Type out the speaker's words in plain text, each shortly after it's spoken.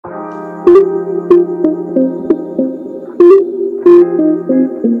And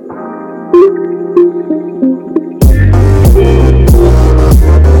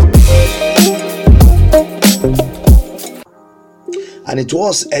it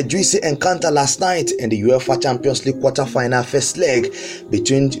was a juicy encounter last night in the UEFA Champions League quarter-final first leg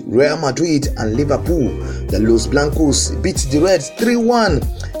between Real Madrid and Liverpool. The Los Blancos beat the Reds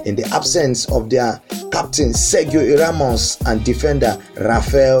 3-1 in the absence of their captain Sergio Ramos and defender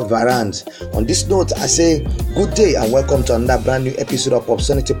Rafael Varane. On this note, I say good day and welcome to another brand new episode of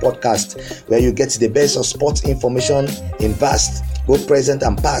Obscenity Podcast, where you get the best of sports information in vast, both present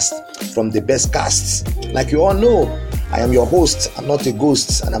and past, from the best casts. Like you all know, I am your host, I'm not a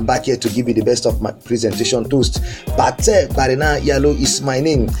ghost, and I'm back here to give you the best of my presentation toast. Bate Barina Yalo is my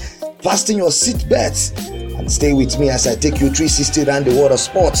name. Fasten your seatbelts and stay with me as I take you 360 around the world of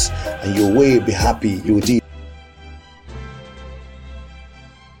sports, and you will be happy you did.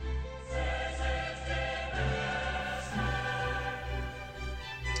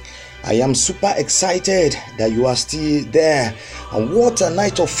 I am super excited that you are still there, and what a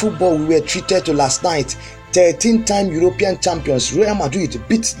night of football we were treated to last night. 13-time European champions Real Madrid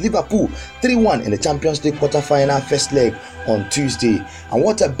beat Liverpool 3-1 in the Champions League quarter-final first leg on Tuesday. And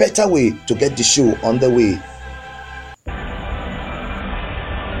what a better way to get the show on the way.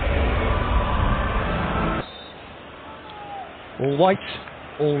 All white,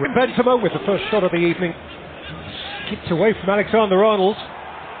 all Benzema with the first shot of the evening. Skipped away from Alexander-Arnold.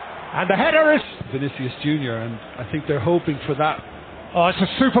 And the header is Vinicius Jr. and I think they're hoping for that. Oh, it's a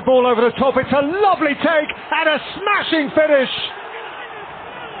super ball over the top. It's a lovely take and a smashing finish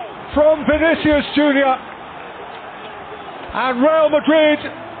from Vinicius Jr. And Real Madrid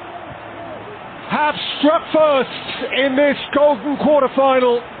have struck first in this golden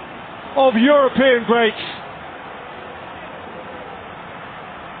quarter-final of European greats.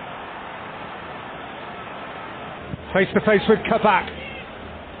 Face to face with Kabak.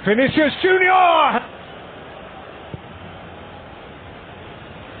 Vinicius Jr.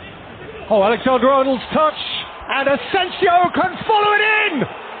 Oh, Alexander-Arnold's touch, and Asensio can follow it in,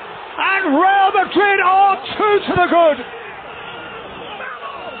 and Real Madrid are 2 to the good.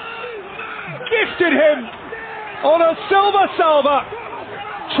 Gifted him on a silver salver.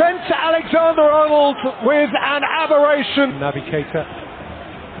 Trent Alexander-Arnold with an aberration. Naby Keita.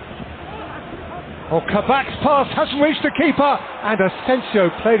 Oh, Kabak's pass hasn't reached the keeper, and Asensio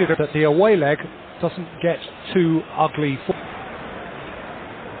played it that the away leg doesn't get too ugly.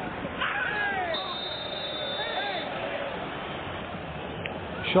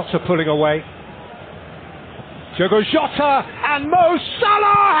 Jota pulling away. Diogo Jota, and Mo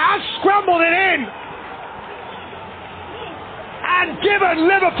Salah has scrambled it in and given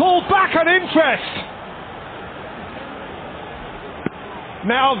Liverpool back an interest.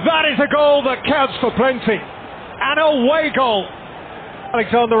 Now that is a goal that counts for plenty. An away goal.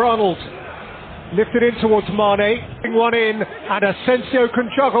 Alexander-Arnold lifted in towards Mane. One in, and Asensio can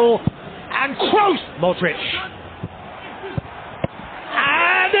juggle and cross Modric.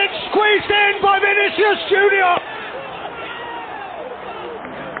 And it's squeezed in by Vinicius Jr.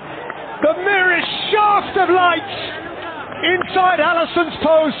 The merest shaft of light inside Alisson's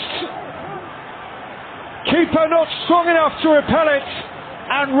post. Keeper not strong enough to repel it,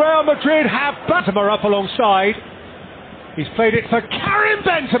 and Real Madrid have Benzema up alongside. He's played it for Karim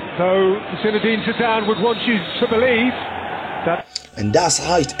Benzema. Though Zinedine Zidane would want you to believe that. And that's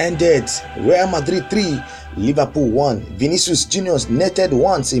how it ended. Real Madrid 3, Liverpool 1. Vinicius Jr. netted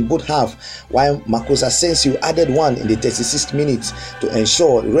once in both halves, while Marcos Asensio added one in the 36th minute to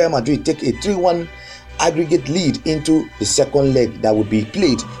ensure Real Madrid take a 3-1 aggregate lead into the second leg that will be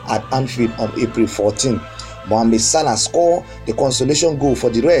played at Anfield on April 14. Mohamed Salah scored the consolation goal for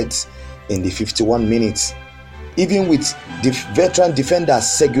the Reds in the 51 minutes. Even with the veteran defenders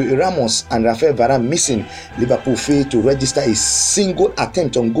Sergio Ramos and Rafael Varane missing, Liverpool failed to register a single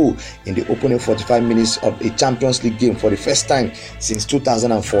attempt on goal in the opening 45 minutes of a Champions League game for the first time since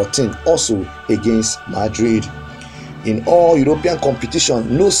 2014, also against Madrid. In all European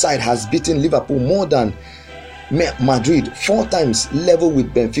competition, no side has beaten Liverpool more than Madrid 4 times, level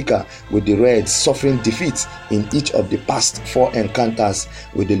with Benfica, with the Reds suffering defeat in each of the past 4 encounters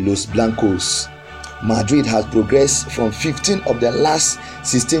with the Los Blancos. Madrid has progressed from 15 of their last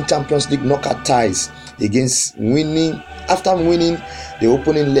 16 Champions League knockout ties after winning the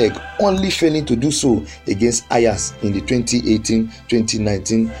opening leg, only failing to do so against Ajax in the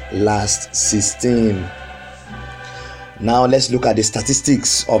 2018-2019 last 16. Now let's look at the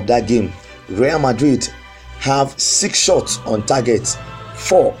statistics of that game. Real Madrid have 6 shots on target,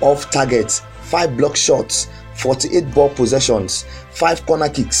 4 off target, 5 block shots, 48 ball possessions, 5 corner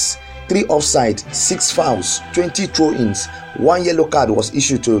kicks, 3 offside, 6 fouls, 20 throw-ins, 1 yellow card was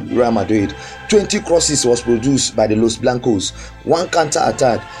issued to Real Madrid, 20 crosses was produced by the Los Blancos, 1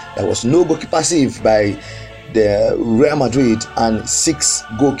 counter-attack, there was no goalkeeper save by the Real Madrid, and 6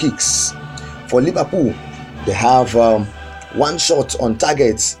 goal kicks. For Liverpool, they have 1 shot on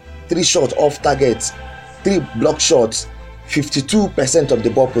target, 3 shots off target, 3 block shots, 52% of the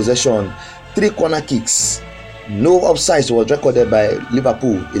ball possession, 3 corner kicks. No offsides was recorded by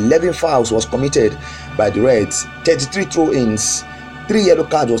Liverpool. 11 fouls was committed by the Reds. 33 throw-ins. 3 yellow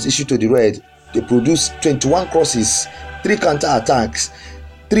cards was issued to the Reds. They produced 21 crosses, 3 counter-attacks,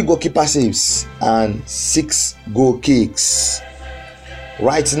 3 goalkeeper saves, and 6 goal kicks.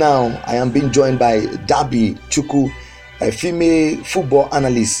 Right now, I am being joined by Dabi Chukwu, a female football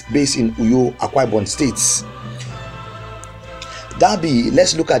analyst based in Uyo, Akwa Ibom State. Dabi,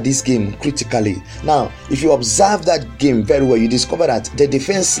 let's look at this game critically. Now, if you observe that game very well, you discover that the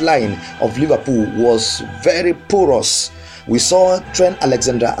defense line of Liverpool was very porous. We saw Trent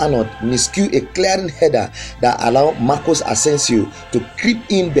Alexander-Arnold miscue a clearing header that allowed Marcos Asensio to creep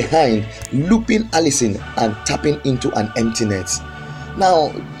in behind, looping Alisson and tapping into an empty net.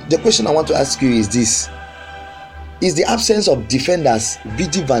 Now, the question I want to ask you is this. Is the absence of defenders,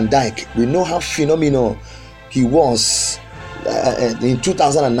 Virgil van Dijk, we know how phenomenal he was in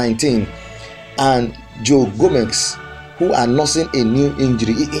 2019, and Joe Gomez, who are nursing a new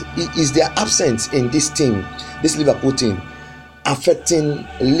injury, is their absence in this team, this Liverpool team, affecting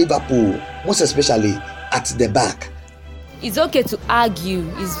Liverpool, most especially at the back? It's okay to argue,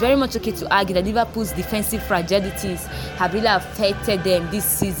 it's very much okay to argue that Liverpool's defensive fragilities have really affected them this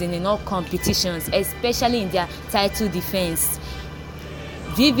season in all competitions, especially in their title defense.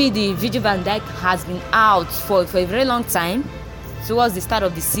 Virgil van Dijk has been out for a very long time towards the start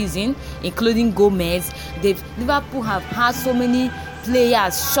of the season, including Gomez. Liverpool have had so many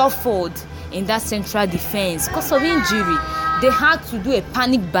players shuffled in that central defense because of injury. They had to do a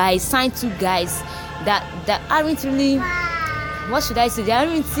panic buy, sign 2 guys that aren't really, what should I say, they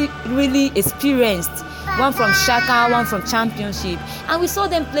aren't really experienced. One from Schalke, one from Championship, and we saw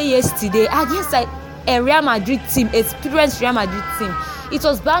them play yesterday against a Real Madrid team, experienced Real Madrid team. It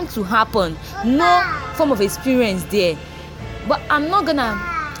was bound to happen. No form of experience there. But I'm not gonna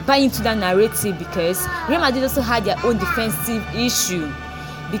buy into that narrative because Real Madrid also had their own defensive issue.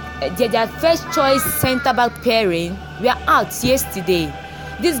 Their first choice centre-back pairing were out yesterday.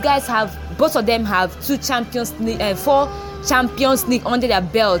 These guys both of them have 4 Champions League under their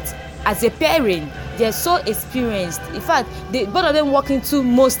belt as a pairing. They're so experienced. In fact, both of them walk into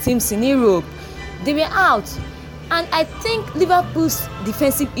most teams in Europe. They were out. And I think Liverpool's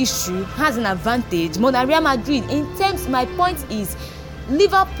defensive issue has an advantage more than Real Madrid. In terms, my point is,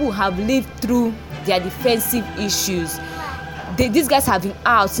 Liverpool have lived through their defensive issues. These guys have been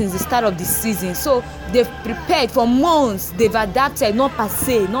out since the start of the season, so they've prepared for months. They've adapted, not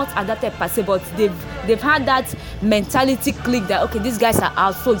adapted per se, but they've had that mentality click that okay, these guys are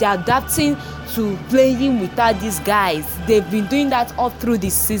out, so they're adapting to playing without these guys. They've been doing that all through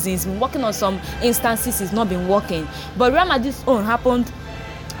this season. It's been working on some instances, it's not been working. But Real Madrid's own happened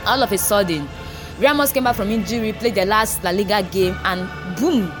all of a sudden. Ramos came back from injury, played the last La Liga game, and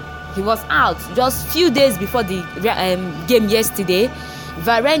boom, he was out just few days before the game yesterday.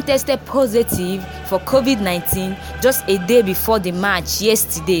 Varane tested positive for COVID-19 just a day before the match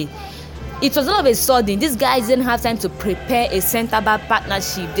yesterday. It was all of a sudden. These guys didn't have time to prepare a centre-back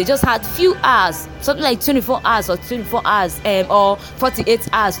partnership. They just had few hours, something like 24 hours or 24 hours or 48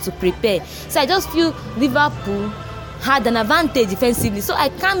 hours to prepare. So I just feel Liverpool had an advantage defensively. So I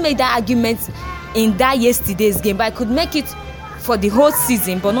can't make that argument in that yesterday's game, but I could make it for the whole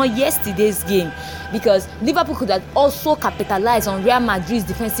season, but not yesterday's game, because Liverpool could have also capitalized on Real Madrid's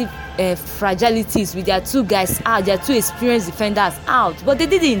defensive fragilities with their 2 guys out, their 2 experienced defenders out, but they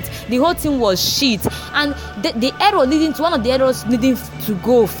didn't. The whole team was shit, and the error leading to one of the errors leading to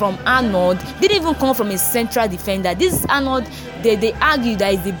go from Arnold didn't even come from a central defender. This Arnold, they argue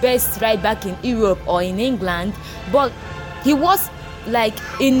that he's the best right back in Europe or in England, but he was like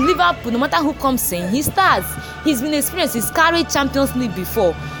in Liverpool, no matter who comes in, he starts. He's been experienced. He's carried Champions League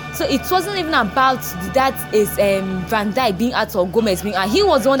before, so it wasn't even about that is Van Dijk being out or Gomez being out. He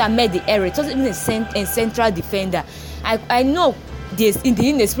was the one that made the error. It wasn't even a central defender. I know this in the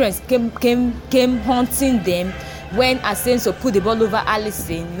inexperience came haunting them when Asensio put the ball over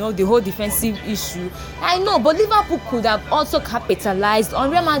Alisson. The whole defensive issue. I know, but Liverpool could have also capitalized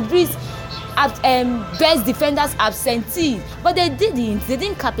on Real Madrid's best defenders absentee, but they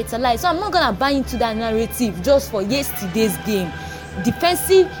didn't capitalize. So I'm not gonna buy into that narrative just for yesterday's game.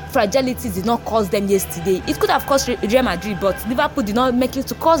 defensive fragilities did not cause them yesterday. It could have caused Real Madrid, but Liverpool did not make it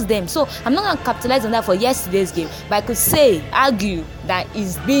to cause them. So I'm not going to capitalize on that for yesterday's game, but I could argue that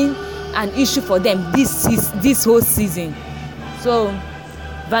it's been an issue for them this whole season. So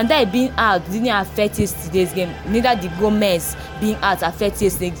Van Dijk being out didn't affect yesterday's game. Neither did Gomez being out affect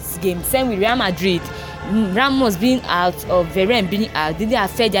yesterday's game. Same with Real Madrid. Ramos being out or Varane being out didn't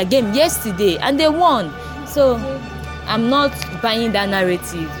affect their game yesterday, and they won. So I'm not buying that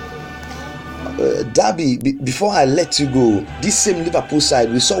narrative. Derby, before I let you go, this same Liverpool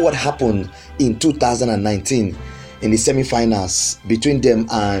side, we saw what happened in 2019 in the semi-finals between them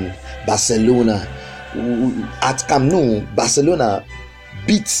and Barcelona. At Camp Nou, Barcelona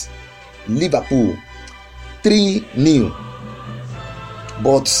beat Liverpool 3-0.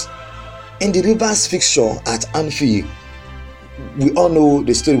 But in the reverse fixture at Anfield, we all know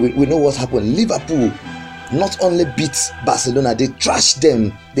the story. We know what happened. Liverpool not only beat Barcelona, they trashed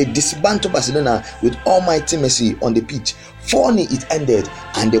them. They dismantled Barcelona with almighty Messi on the pitch. 4-0 it ended,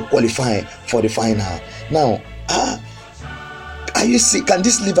 and they qualify for the final. Now, can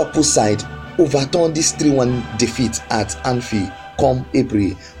this Liverpool side overturn this 3-1 defeat at Anfield come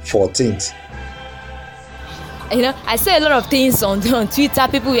April 14th? I saw a lot of things on Twitter.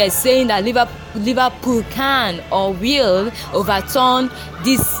 People were saying that Liverpool can or will overturn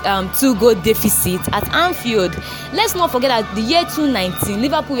this 2-goal deficit at Anfield. Let's not forget that the year 2019,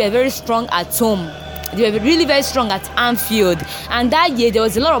 Liverpool were very strong at home. They were really very strong at Anfield, and that year there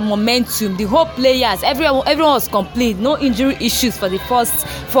was a lot of momentum. The whole players, everyone was complete. No injury issues for the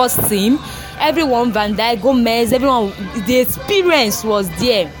first team. Everyone, Van Dijk, Gomez, everyone, the experience was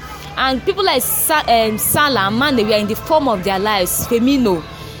there. And people like Salah, man, they were in the form of their lives. Firmino,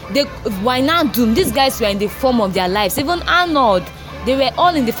 Wijnaldum, these guys were in the form of their lives. Even Arnold, they were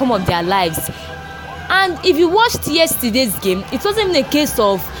all in the form of their lives. And if you watched yesterday's game, it wasn't even a case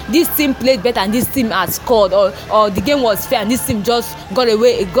of this team played better and this team had scored, or the game was fair and this team just got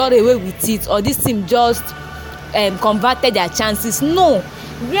away with it, or this team just converted their chances. No.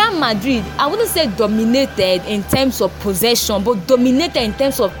 Real Madrid, I wouldn't say dominated in terms of possession, but dominated in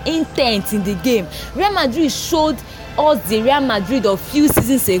terms of intent in the game. Real Madrid showed us the Real Madrid of few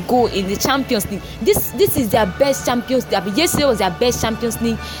seasons ago in the Champions League. This is their best Champions League. Yesterday was their best Champions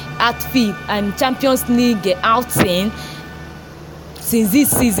League outfit and Champions League outing since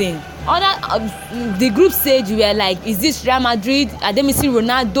this season. The group stage, we were like, is this Real Madrid? Are they missing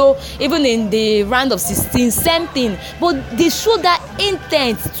Ronaldo? Even in the round of 16, same thing. But they showed that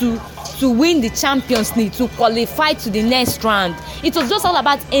intent to win the Champions League, to qualify to the next round. It was just all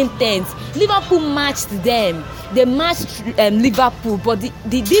about intent. Liverpool matched them. They matched Liverpool, but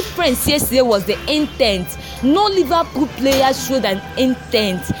the difference yesterday was the intent. No Liverpool player showed an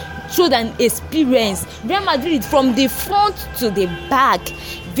intent, showed an experience. Real Madrid, from the front to the back.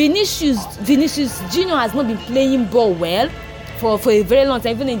 Vinicius Junior has not been playing ball well for a very long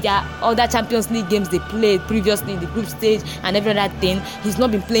time. Even in their other Champions League games they played previously in the group stage and every other thing, he's not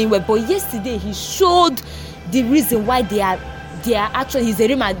been playing well. But yesterday he showed the reason why they are actually, he's a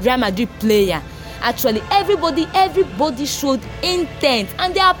Real Madrid player. Actually, everybody showed intent,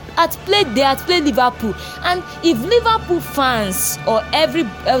 and they had played Liverpool. And if Liverpool fans or every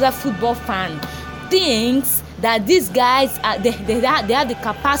other football fan thinks that these guys they have the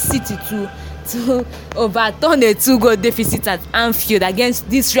capacity to overturn a 2-goal deficit at Anfield against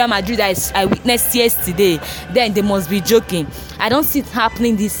this Real Madrid that I witnessed yesterday, then they must be joking. I don't see it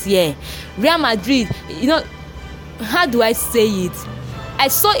happening this year. Real Madrid, how do I say it? I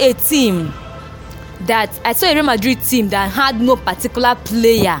saw a Real Madrid team that had no particular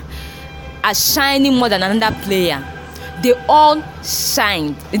player as shining more than another player. They all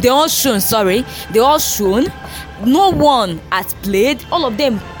shined. They all shone. No one has played. All of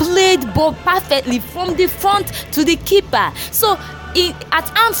them played ball perfectly from the front to the keeper. So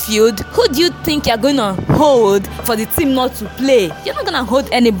at Anfield, who do you think you're going to hold for the team not to play? You're not going to hold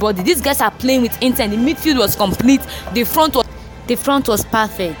anybody. These guys are playing with intent. The midfield was complete. The front was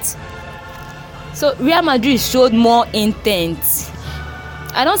perfect. So Real Madrid showed more intent.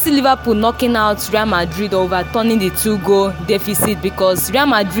 I don't see Liverpool knocking out Real Madrid or overturning the 2-goal deficit, because Real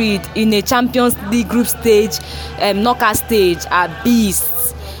Madrid in a Champions League group stage, knockout stage, are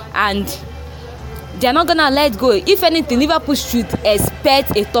beasts, and they're not gonna let go. If anything, Liverpool should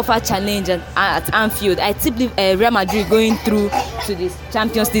expect a tougher challenge at Anfield. I tip Real Madrid going through to the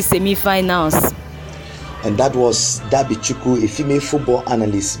Champions League semi-finals. And that was Dabi Chukwu, a female football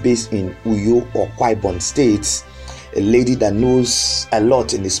analyst based in Uyo, Akwa Ibom State. a lady that knows a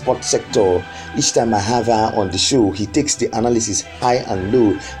lot in the sports sector. Each time I have her on the show, he takes the analysis high and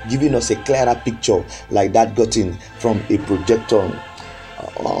low, giving us a clearer picture like that gotten from a projector.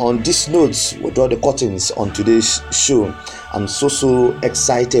 On this note, we draw the curtains on today's show. I'm so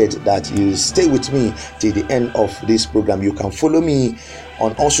excited that you stay with me till the end of this program. You can follow me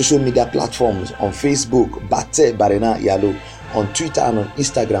on all social media platforms, on Facebook, Bate Barena Yalo, on Twitter and on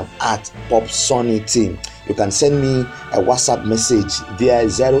Instagram at PopSonnyT. You can send me a WhatsApp message via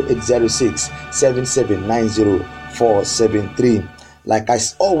 0806 7790 473. Like I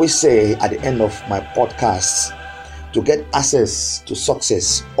always say at the end of my podcasts, to get access to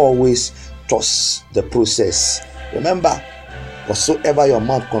success, always trust the process. Remember, whatsoever your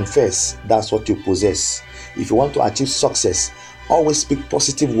mouth confess, that's what you possess. If you want to achieve success, always speak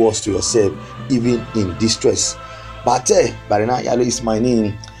positive words to yourself, even in distress. Bate Barena Yalo is my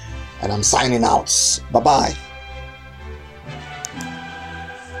name, and I'm signing out. Bye-bye.